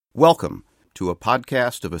Welcome to a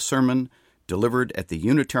podcast of a sermon delivered at the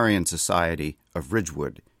Unitarian Society of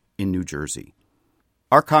Ridgewood in New Jersey.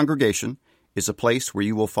 Our congregation is a place where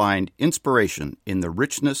you will find inspiration in the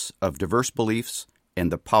richness of diverse beliefs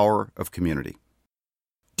and the power of community.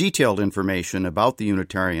 Detailed information about the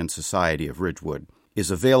Unitarian Society of Ridgewood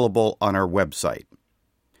is available on our website,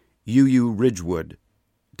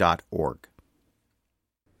 UUridgewood.org.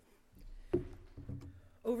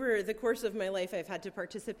 Over the course of my life, I've had to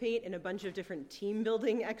participate in a bunch of different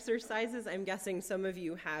team-building exercises. I'm guessing some of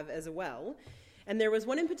you have as well. And there was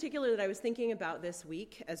one in particular that I was thinking about this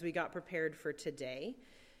week as we got prepared for today.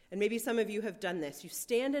 And maybe some of you have done this. You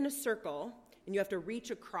stand in a circle, and you have to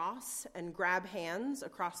reach across and grab hands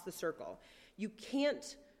across the circle. You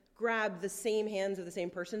can't grab the same hands of the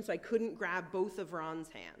same person, so I couldn't grab both of Ron's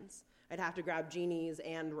hands. I'd have to grab Jeannie's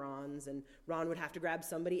and Ron's, and Ron would have to grab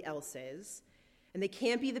somebody else's. And they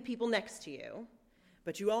can't be the people next to you,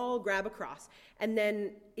 but you all grab across. And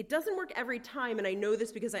then it doesn't work every time, and I know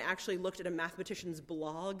this because I actually looked at a mathematician's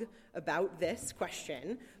blog about this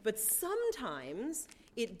question, but sometimes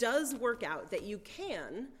it does work out that you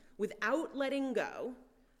can, without letting go,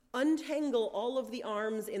 untangle all of the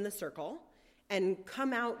arms in the circle and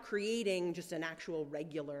come out creating just an actual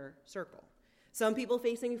regular circle. Some people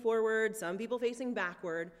facing forward, some people facing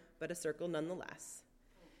backward, but a circle nonetheless.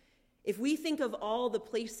 If we think of all the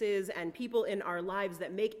places and people in our lives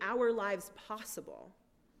that make our lives possible,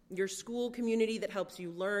 your school community that helps you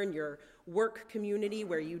learn, your work community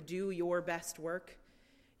where you do your best work,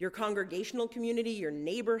 your congregational community, your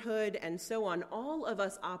neighborhood, and so on, all of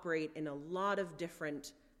us operate in a lot of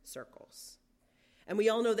different circles. And we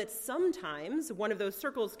all know that sometimes one of those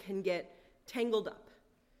circles can get tangled up.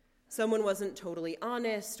 Someone wasn't totally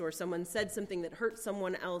honest, or someone said something that hurt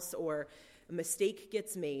someone else, or a mistake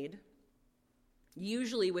gets made.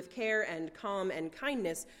 Usually with care and calm and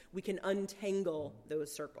kindness, we can untangle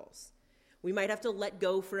those circles. We might have to let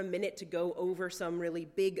go for a minute to go over some really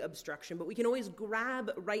big obstruction, but we can always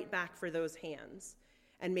grab right back for those hands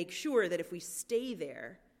and make sure that if we stay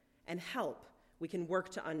there and help, we can work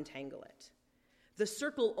to untangle it. The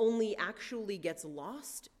circle only actually gets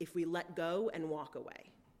lost if we let go and walk away.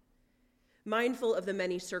 Mindful of the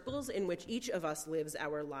many circles in which each of us lives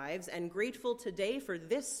our lives, and grateful today for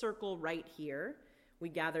this circle right here, we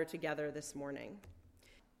gather together this morning.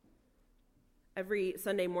 Every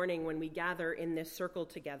Sunday morning when we gather in this circle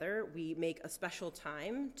together, we make a special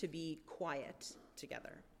time to be quiet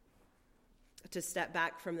together, to step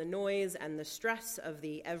back from the noise and the stress of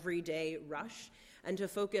the everyday rush, and to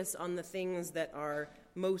focus on the things that are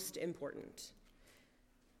most important.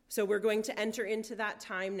 So we're going to enter into that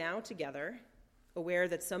time now together, aware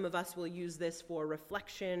that some of us will use this for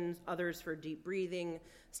reflection, others for deep breathing,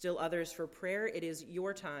 still others for prayer. It is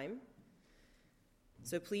your time.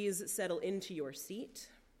 So please settle into your seat.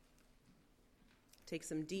 Take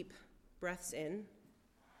some deep breaths in.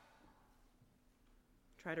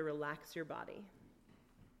 Try to relax your body.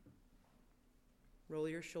 Roll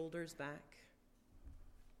your shoulders back.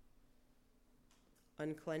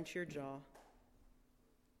 Unclench your jaw.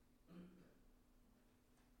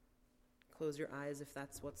 Close your eyes if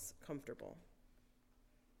that's what's comfortable.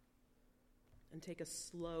 And take a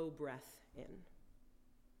slow breath in.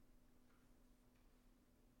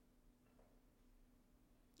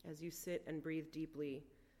 As you sit and breathe deeply,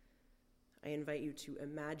 I invite you to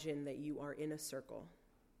imagine that you are in a circle.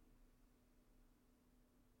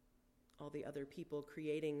 All the other people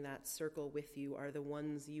creating that circle with you are the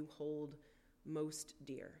ones you hold most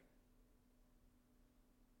dear.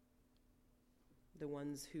 The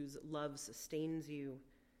ones whose love sustains you,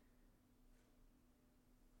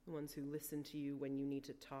 the ones who listen to you when you need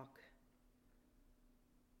to talk,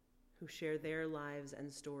 who share their lives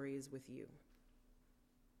and stories with you.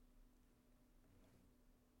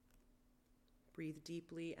 Breathe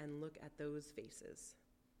deeply and look at those faces.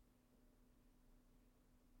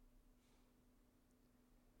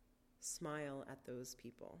 Smile at those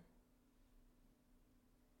people.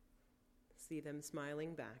 See them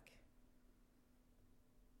smiling back.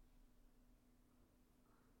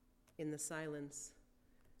 In the silence,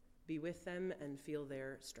 be with them and feel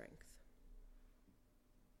their strength.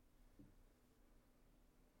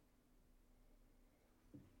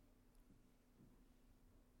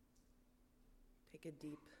 Take a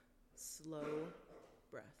deep, slow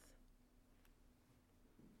breath.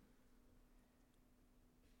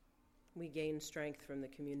 We gain strength from the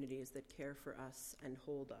communities that care for us and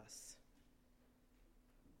hold us.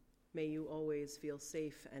 May you always feel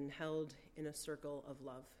safe and held in a circle of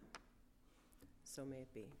love. So may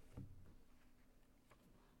it be.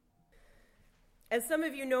 As some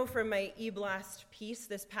of you know from my e-blast piece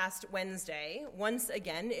this past Wednesday, once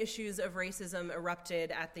again, issues of racism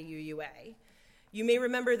erupted at the UUA. You may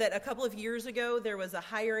remember that a couple of years ago, there was a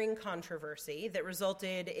hiring controversy that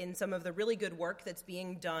resulted in some of the really good work that's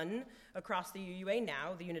being done across the UUA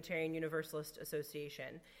now, the Unitarian Universalist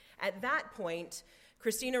Association. At that point,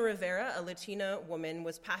 Cristina Rivera, a Latina woman,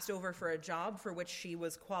 was passed over for a job for which she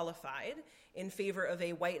was qualified in favor of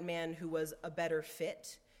a white man who was a better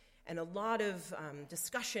fit. And a lot of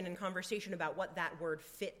discussion and conversation about what that word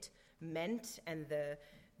fit meant, and the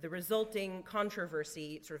resulting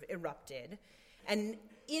controversy sort of erupted. And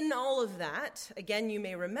in all of that, again, you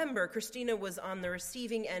may remember, Cristina was on the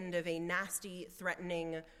receiving end of a nasty,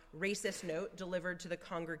 threatening, racist note delivered to the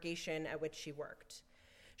congregation at which she worked.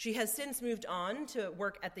 She has since moved on to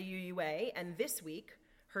work at the UUA, and this week,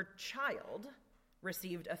 her child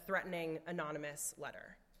received a threatening anonymous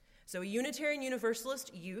letter. So a Unitarian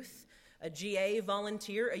Universalist youth, a GA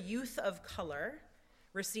volunteer, a youth of color,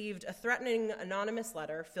 received a threatening anonymous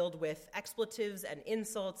letter filled with expletives and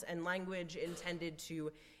insults and language intended to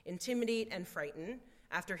intimidate and frighten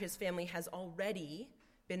after his family has already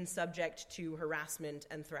been subject to harassment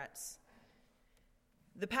and threats.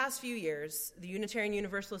 The past few years, the Unitarian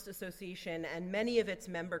Universalist Association and many of its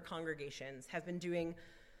member congregations have been doing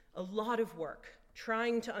a lot of work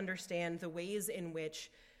trying to understand the ways in which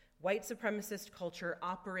white supremacist culture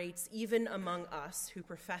operates even among us who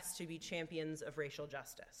profess to be champions of racial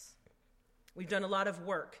justice. We've done a lot of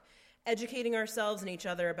work educating ourselves and each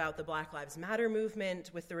other about the Black Lives Matter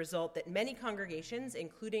movement, with the result that many congregations,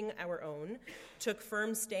 including our own, took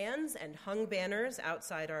firm stands and hung banners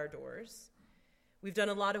outside our doors. We've done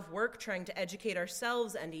a lot of work trying to educate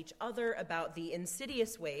ourselves and each other about the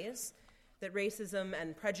insidious ways that racism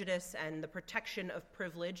and prejudice and the protection of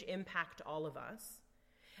privilege impact all of us.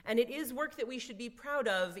 And it is work that we should be proud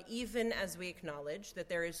of, even as we acknowledge that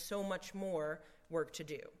there is so much more work to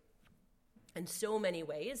do, and so many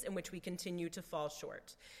ways in which we continue to fall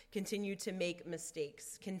short, continue to make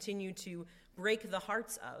mistakes, continue to break the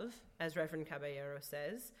hearts of, as Reverend Caballero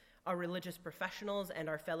says, our religious professionals and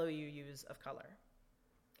our fellow UUs of color.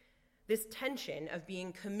 This tension of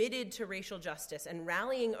being committed to racial justice and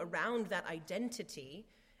rallying around that identity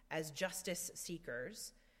as justice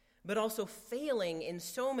seekers, but also failing in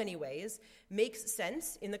so many ways, makes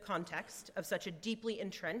sense in the context of such a deeply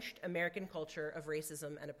entrenched American culture of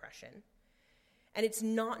racism and oppression. And it's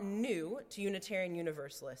not new to Unitarian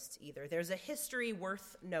Universalists either. There's a history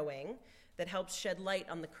worth knowing that helps shed light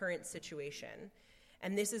on the current situation.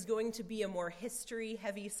 And this is going to be a more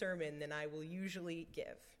history-heavy sermon than I will usually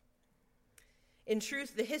give. In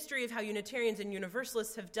truth, the history of how Unitarians and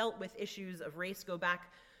Universalists have dealt with issues of race go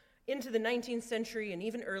back into the 19th century and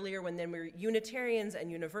even earlier, when there were Unitarians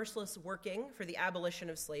and Universalists working for the abolition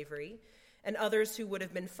of slavery, and others who would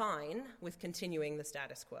have been fine with continuing the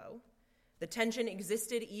status quo. The tension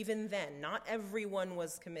existed even then. Not everyone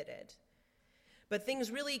was committed. But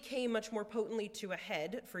things really came much more potently to a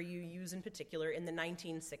head, for UUs in particular, in the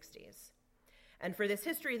 1960s. And for this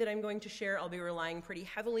history that I'm going to share, I'll be relying pretty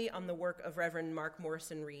heavily on the work of Reverend Mark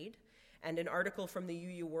Morrison Reed and an article from the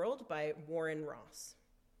UU World by Warren Ross.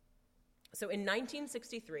 So in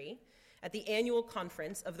 1963, at the annual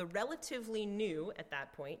conference of the relatively new, at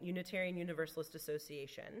that point, Unitarian Universalist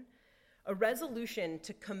Association, a resolution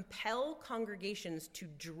to compel congregations to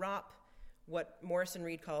drop what Morrison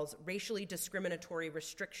Reed calls racially discriminatory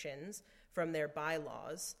restrictions from their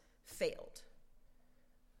bylaws failed.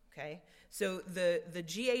 Okay? So the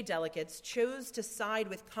GA delegates chose to side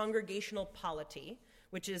with congregational polity,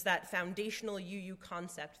 which is that foundational UU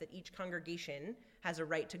concept that each congregation has a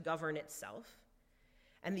right to govern itself.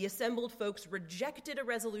 And the assembled folks rejected a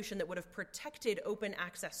resolution that would have protected open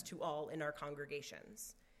access to all in our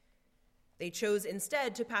congregations. They chose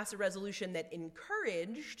instead to pass a resolution that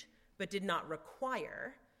encouraged, but did not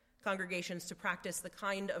require, congregations to practice the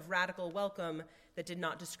kind of radical welcome that did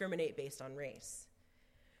not discriminate based on race.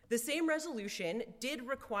 The same resolution did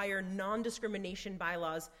require non-discrimination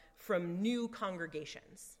bylaws from new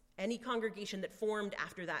congregations. Any congregation that formed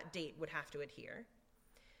after that date would have to adhere.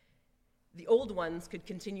 The old ones could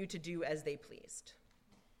continue to do as they pleased.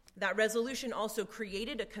 That resolution also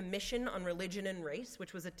created a commission on religion and race,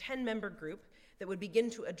 which was a 10-member group that would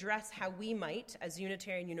begin to address how we might, as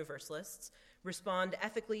Unitarian Universalists, respond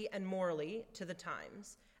ethically and morally to the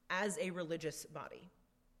times as a religious body.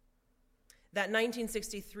 That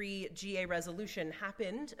 1963 GA resolution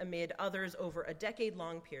happened amid others over a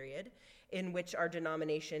decade-long period in which our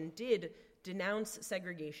denomination did denounce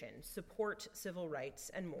segregation, support civil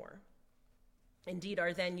rights, and more. Indeed,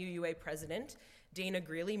 our then UUA president, Dana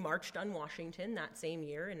Greeley marched on Washington that same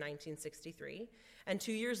year in 1963, and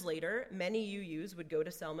 2 years later, many UUs would go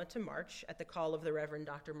to Selma to march at the call of the Reverend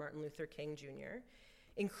Dr. Martin Luther King Jr.,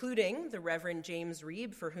 including the Reverend James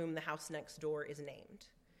Reeb, for whom the house next door is named.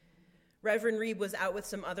 Reverend Reeb was out with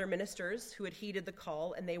some other ministers who had heeded the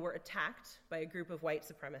call, and they were attacked by a group of white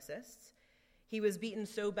supremacists. He was beaten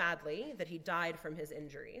so badly that he died from his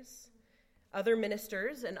injuries. Other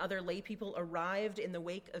ministers and other lay people arrived in the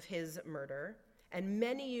wake of his murder, and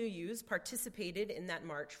many UUs participated in that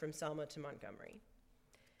march from Selma to Montgomery.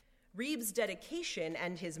 Reeb's dedication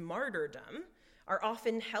and his martyrdom are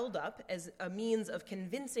often held up as a means of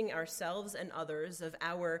convincing ourselves and others of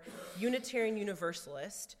our Unitarian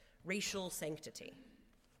Universalist racial sanctity.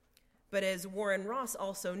 But as Warren Ross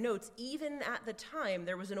also notes, even at the time,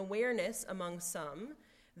 there was an awareness among some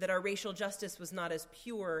that our racial justice was not as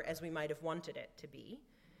pure as we might have wanted it to be.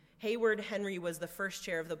 Hayward Henry was the first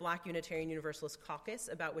chair of the Black Unitarian Universalist Caucus,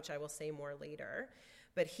 about which I will say more later.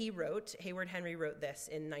 But Hayward Henry wrote this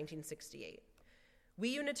in 1968. "We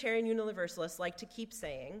Unitarian Universalists like to keep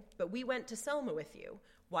saying, but we went to Selma with you.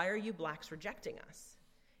 Why are you blacks rejecting us?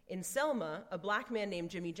 In Selma, a black man named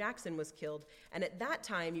Jimmy Jackson was killed, and at that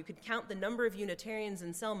time you could count the number of Unitarians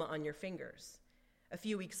in Selma on your fingers. A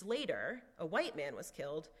few weeks later, a white man was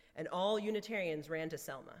killed, and all Unitarians ran to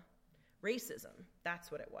Selma. Racism,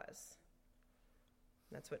 that's what it was."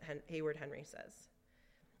 That's what Hayward Henry says.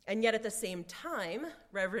 And yet at the same time,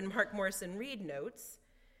 Reverend Mark Morrison Reed notes,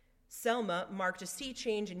 Selma marked a sea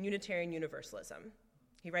change in Unitarian Universalism.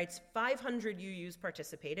 He writes, 500 UUs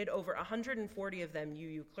participated, over 140 of them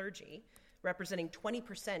UU clergy, representing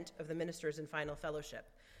 20% of the ministers in final fellowship.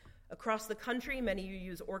 Across the country, many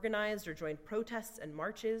UUs organized or joined protests and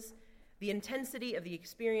marches. The intensity of the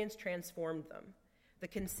experience transformed them. The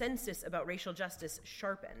consensus about racial justice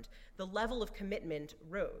sharpened. The level of commitment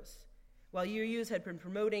rose. While UUs had been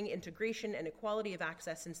promoting integration and equality of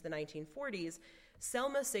access since the 1940s,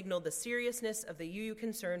 Selma signaled the seriousness of the UU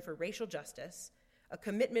concern for racial justice, a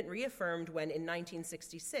commitment reaffirmed when, in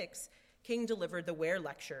 1966, King delivered the Ware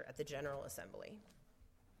Lecture at the General Assembly.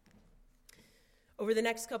 Over the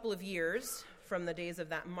next couple of years, from the days of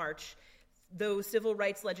that march, though civil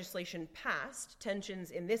rights legislation passed,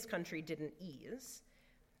 tensions in this country didn't ease.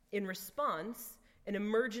 In response, an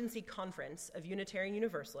emergency conference of Unitarian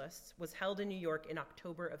Universalists was held in New York in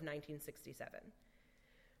October of 1967.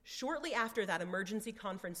 Shortly after that emergency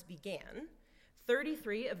conference began,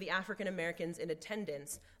 33 of the African Americans in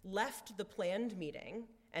attendance left the planned meeting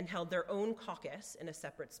and held their own caucus in a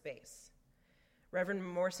separate space. Reverend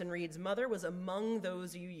Morrison Reed's mother was among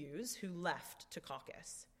those UUs who left to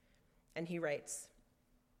caucus. And he writes,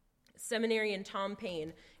 "Seminarian Tom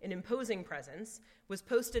Paine, an imposing presence, was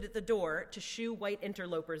posted at the door to shoo white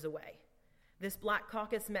interlopers away. This black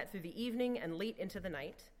caucus met through the evening and late into the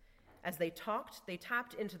night. As they talked, they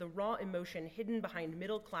tapped into the raw emotion hidden behind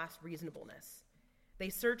middle-class reasonableness. They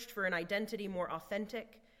searched for an identity more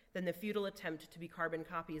authentic than the futile attempt to be carbon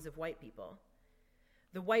copies of white people.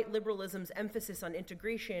 The white liberalism's emphasis on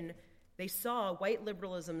integration, they saw white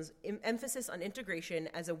liberalism's emphasis on integration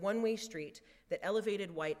as a one-way street that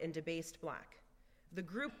elevated white and debased black. The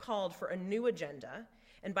group called for a new agenda,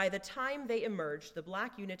 and by the time they emerged, the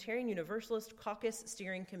Black Unitarian Universalist Caucus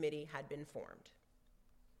Steering Committee had been formed."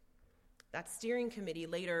 That steering committee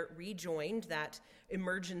later rejoined that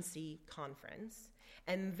emergency conference,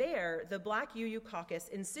 and there the Black UU Caucus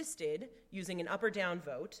insisted, using an up or down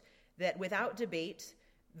vote, that without debate,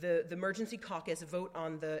 the emergency caucus vote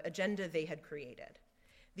on the agenda they had created.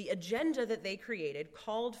 The agenda that they created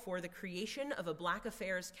called for the creation of a Black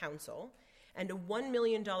Affairs Council and a $1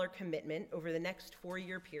 million commitment over the next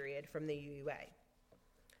 4-year period from the UUA.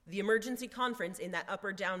 The emergency conference, in that up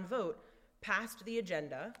or down vote, passed the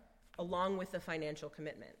agenda along with the financial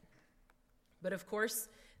commitment. But of course,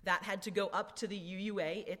 that had to go up to the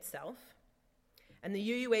UUA itself, and the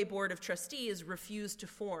UUA Board of Trustees refused to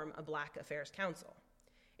form a Black Affairs Council.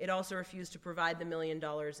 It also refused to provide the $1 million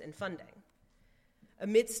in funding.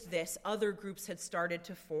 Amidst this, other groups had started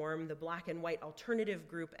to form, the Black and White Alternative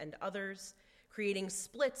Group and others, creating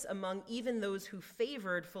splits among even those who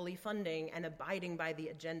favored fully funding and abiding by the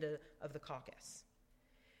agenda of the caucus.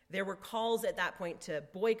 There were calls at that point to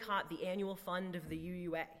boycott the annual fund of the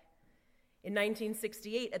UUA. In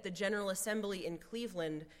 1968, at the General Assembly in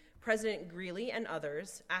Cleveland, President Greeley and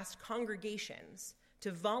others asked congregations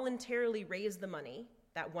to voluntarily raise the money,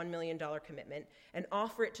 that $1 million commitment, and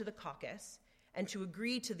offer it to the caucus, and to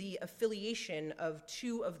agree to the affiliation of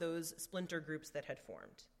 2 of those splinter groups that had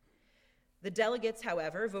formed. The delegates,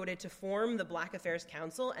 however, voted to form the Black Affairs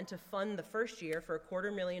Council and to fund the first year for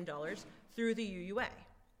 $250,000 through the UUA.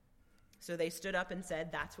 So they stood up and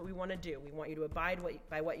said, that's what we want to do. We want you to abide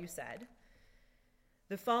by what you said.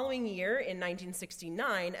 The following year, in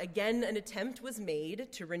 1969, again an attempt was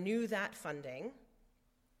made to renew that funding.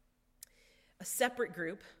 A separate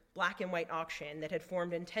group, Black and White Auction, that had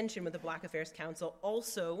formed in tension with the Black Affairs Council,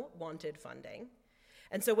 also wanted funding.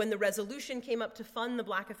 And so when the resolution came up to fund the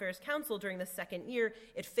Black Affairs Council during the second year,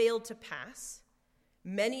 it failed to pass.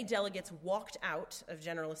 Many delegates walked out of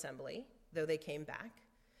General Assembly, though they came back.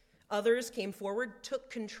 Others came forward, took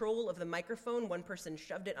control of the microphone. One person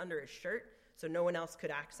shoved it under his shirt so no one else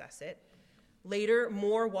could access it. Later,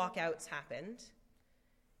 more walkouts happened.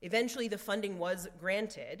 Eventually, the funding was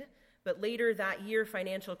granted, but later that year,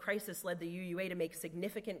 financial crisis led the UUA to make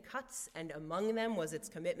significant cuts, and among them was its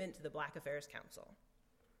commitment to the Black Affairs Council.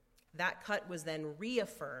 That cut was then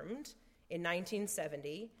reaffirmed in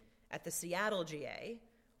 1970 at the Seattle GA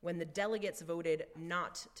when the delegates voted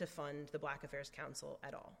not to fund the Black Affairs Council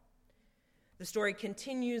at all. The story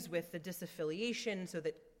continues with the disaffiliation so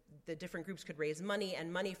that the different groups could raise money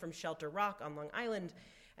and money from Shelter Rock on Long Island,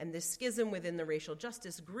 and this schism within the racial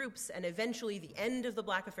justice groups, and eventually the end of the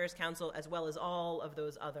Black Affairs Council, as well as all of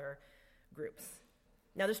those other groups.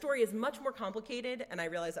 Now, the story is much more complicated, and I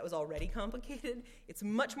realize that was already complicated. It's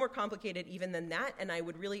much more complicated even than that, and I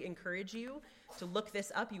would really encourage you to look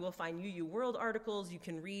this up. You will find UU World articles. You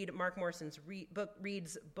can read Mark Morrison's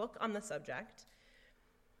Reed's book on the subject.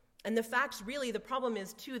 And the facts, really, the problem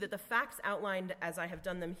is, too, that the facts outlined as I have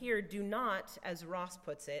done them here do not, as Ross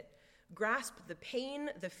puts it, grasp the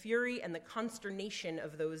pain, the fury, and the consternation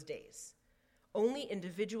of those days. Only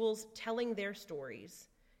individuals telling their stories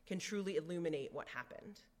can truly illuminate what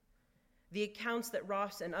happened. The accounts that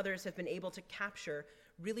Ross and others have been able to capture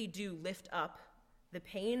really do lift up the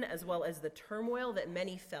pain as well as the turmoil that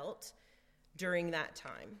many felt during that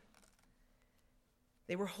time.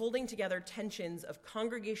 They were holding together tensions of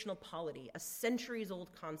congregational polity, a centuries-old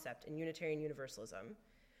concept in Unitarian Universalism,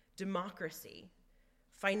 democracy,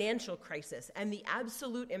 financial crisis, and the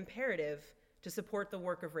absolute imperative to support the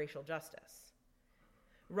work of racial justice.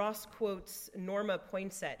 Ross quotes Norma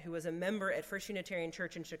Poinsett, who was a member at First Unitarian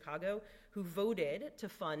Church in Chicago, who voted to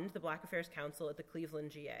fund the Black Affairs Council at the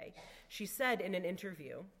Cleveland GA. She said in an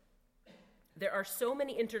interview, "There are so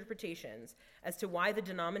many interpretations as to why the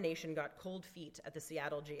denomination got cold feet at the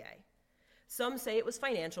Seattle GA. Some say it was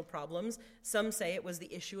financial problems. Some say it was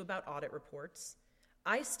the issue about audit reports.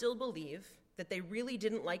 I still believe that they really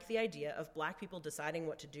didn't like the idea of Black people deciding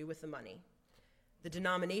what to do with the money. The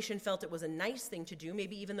denomination felt it was a nice thing to do,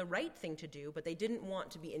 maybe even the right thing to do, but they didn't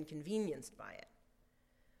want to be inconvenienced by it.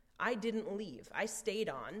 I didn't leave. I stayed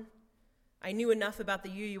on. I knew enough about the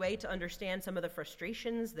UUA to understand some of the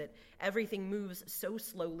frustrations that everything moves so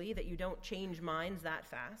slowly that you don't change minds that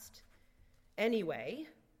fast. Anyway,"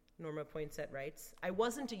 Norma Poinsett writes, "I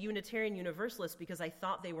wasn't a Unitarian Universalist because I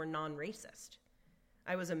thought they were non-racist.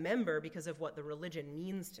 I was a member because of what the religion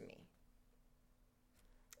means to me."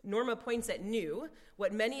 Norma Poinsett knew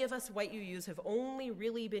what many of us white UUs have only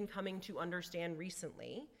really been coming to understand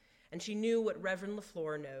recently, and she knew what Reverend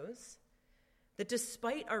LaFleur knows, that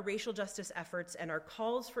despite our racial justice efforts and our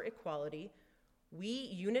calls for equality, we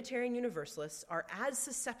Unitarian Universalists are as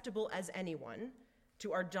susceptible as anyone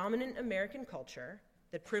to our dominant American culture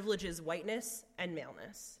that privileges whiteness and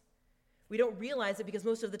maleness. We don't realize it because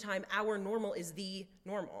most of the time our normal is the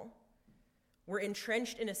normal. We're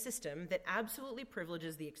entrenched in a system that absolutely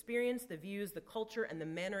privileges the experience, the views, the culture, and the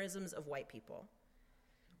mannerisms of white people.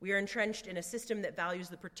 We are entrenched in a system that values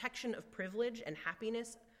the protection of privilege and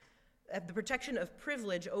happiness, the protection of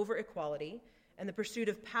privilege over equality, and the pursuit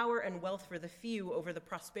of power and wealth for the few over the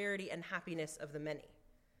prosperity and happiness of the many.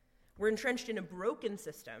 We're entrenched in a broken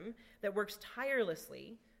system that works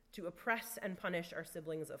tirelessly to oppress and punish our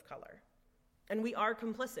siblings of color. And we are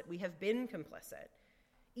complicit. We have been complicit.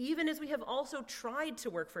 Even as we have also tried to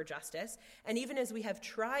work for justice, and even as we have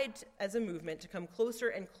tried as a movement to come closer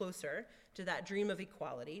and closer to that dream of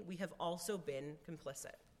equality, we have also been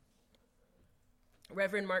complicit.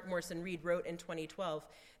 Reverend Mark Morrison Reed wrote in 2012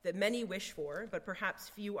 that many wish for, but perhaps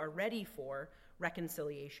few are ready for,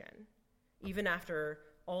 reconciliation, even after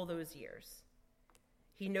all those years.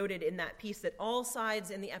 He noted in that piece that all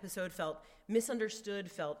sides in the episode felt misunderstood,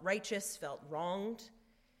 felt righteous, felt wronged.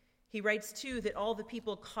 He writes, too, that all the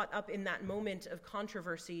people caught up in that moment of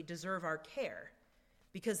controversy deserve our care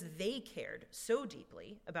because they cared so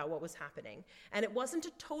deeply about what was happening. And it wasn't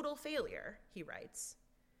a total failure, he writes.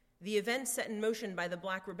 The events set in motion by the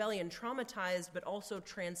Black Rebellion traumatized but also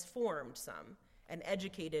transformed some and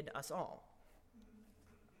educated us all.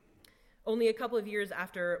 Only a couple of years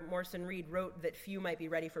after Morrison Reed wrote that few might be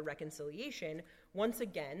ready for reconciliation, once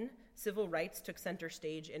again, civil rights took center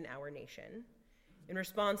stage in our nation. In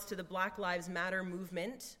response to the Black Lives Matter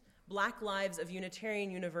movement, Black Lives of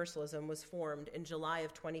Unitarian Universalism was formed in July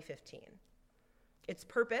of 2015. Its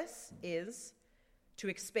purpose is to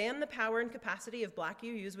expand the power and capacity of Black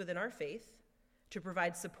UUs within our faith, to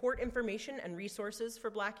provide support information and resources for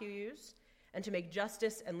Black UUs, and to make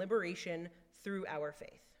justice and liberation through our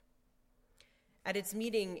faith. At its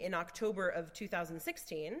meeting in October of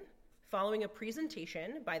 2016, following a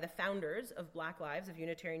presentation by the founders of Black Lives of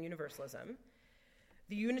Unitarian Universalism,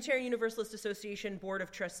 the Unitarian Universalist Association Board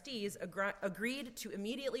of Trustees agreed to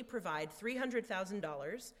immediately provide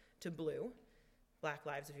 $300,000 to Blue, Black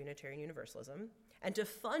Lives of Unitarian Universalism, and to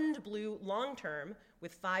fund Blue long-term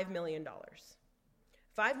with $5 million.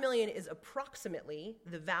 $5 million is approximately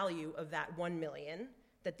the value of that $1 million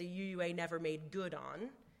that the UUA never made good on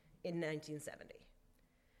in 1970.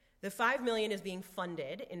 The $5 million is being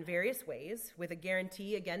funded in various ways with a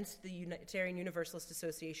guarantee against the Unitarian Universalist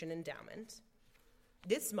Association endowment.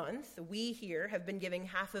 This month, we here have been giving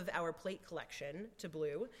half of our plate collection to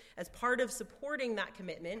Blue as part of supporting that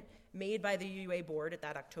commitment made by the UUA board at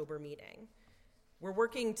that October meeting. We're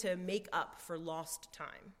working to make up for lost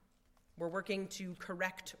time. We're working to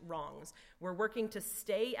correct wrongs. We're working to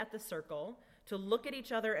stay at the circle, to look at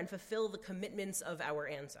each other and fulfill the commitments of our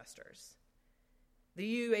ancestors.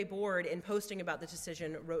 The UUA board, in posting about the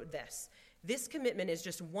decision, wrote this: "This commitment is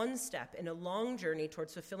just one step in a long journey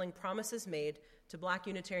towards fulfilling promises made to Black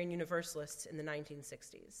Unitarian Universalists in the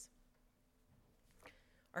 1960s.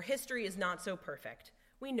 Our history is not so perfect.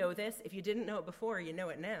 We know this. If you didn't know it before, you know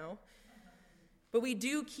it now. But we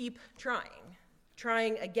do keep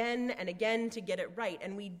trying again and again to get it right,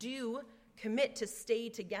 and we do commit to stay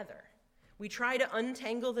together. We try to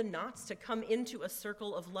untangle the knots, to come into a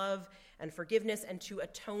circle of love and forgiveness, and to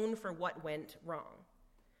atone for what went wrong.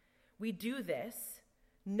 We do this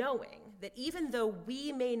knowing that even though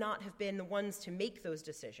we may not have been the ones to make those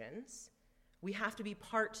decisions, we have to be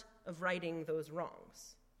part of righting those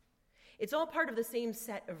wrongs. It's all part of the same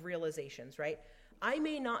set of realizations, right? I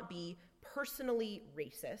may not be personally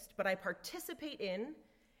racist, but I participate in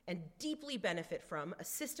and deeply benefit from a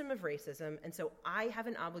system of racism, and so I have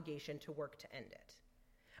an obligation to work to end it.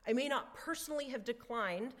 I may not personally have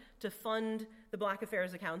declined to fund the Black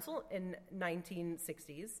Affairs Council in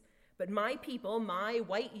 1960s, but my people, my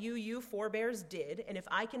white UU forebears did, and if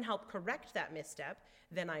I can help correct that misstep,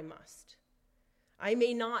 then I must. I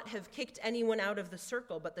may not have kicked anyone out of the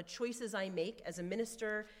circle, but the choices I make as a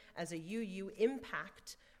minister, as a UU,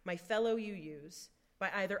 impact my fellow UUs by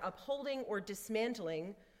either upholding or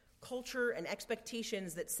dismantling culture and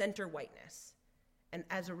expectations that center whiteness, and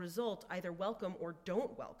as a result, either welcome or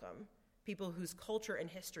don't welcome people whose culture and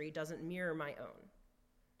history doesn't mirror my own.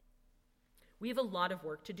 We have a lot of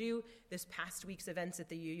work to do. This past week's events at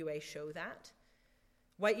the UUA show that.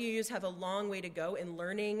 White UUs have a long way to go in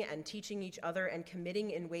learning and teaching each other and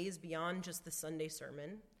committing in ways beyond just the Sunday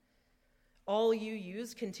sermon. All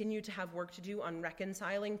UUs continue to have work to do on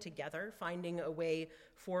reconciling together, finding a way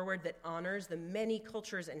forward that honors the many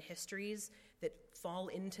cultures and histories that fall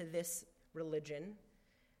into this religion,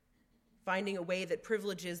 finding a way that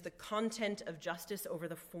privileges the content of justice over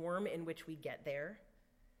the form in which we get there.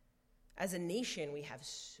 As a nation, we have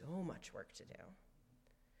so much work to do.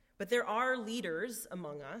 But there are leaders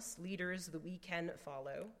among us, leaders that we can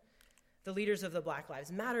follow. The leaders of the Black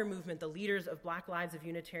Lives Matter movement, the leaders of Black Lives of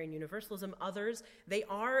Unitarian Universalism, others, they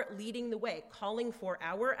are leading the way, calling for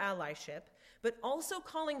our allyship, but also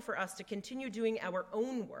calling for us to continue doing our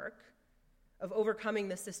own work of overcoming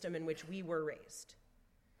the system in which we were raised.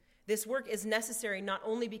 This work is necessary not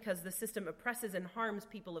only because the system oppresses and harms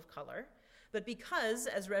people of color, but because,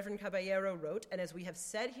 as Reverend Caballero wrote, and as we have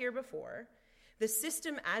said here before, the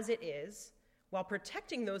system as it is, while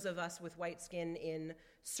protecting those of us with white skin in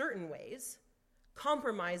certain ways,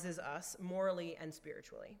 compromises us morally and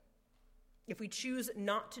spiritually. If we choose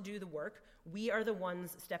not to do the work, we are the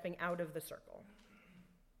ones stepping out of the circle.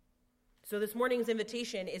 So this morning's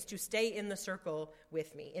invitation is to stay in the circle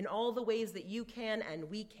with me. In all the ways that you can and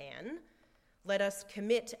we can, let us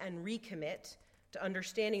commit and recommit to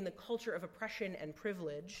understanding the culture of oppression and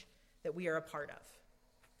privilege that we are a part of.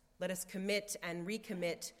 Let us commit and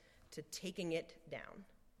recommit to taking it down.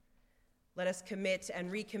 Let us commit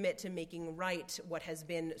and recommit to making right what has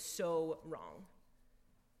been so wrong.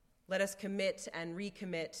 Let us commit and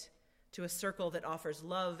recommit to a circle that offers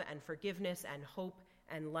love and forgiveness and hope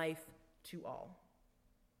and life to all.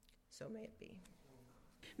 So may it be.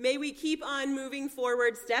 May we keep on moving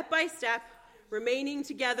forward step by step, remaining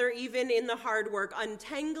together even in the hard work,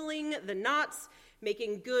 untangling the knots,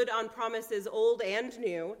 making good on promises old and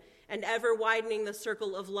new, and ever widening the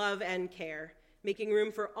circle of love and care, making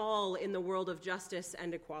room for all in the world of justice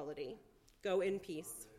and equality. Go in peace.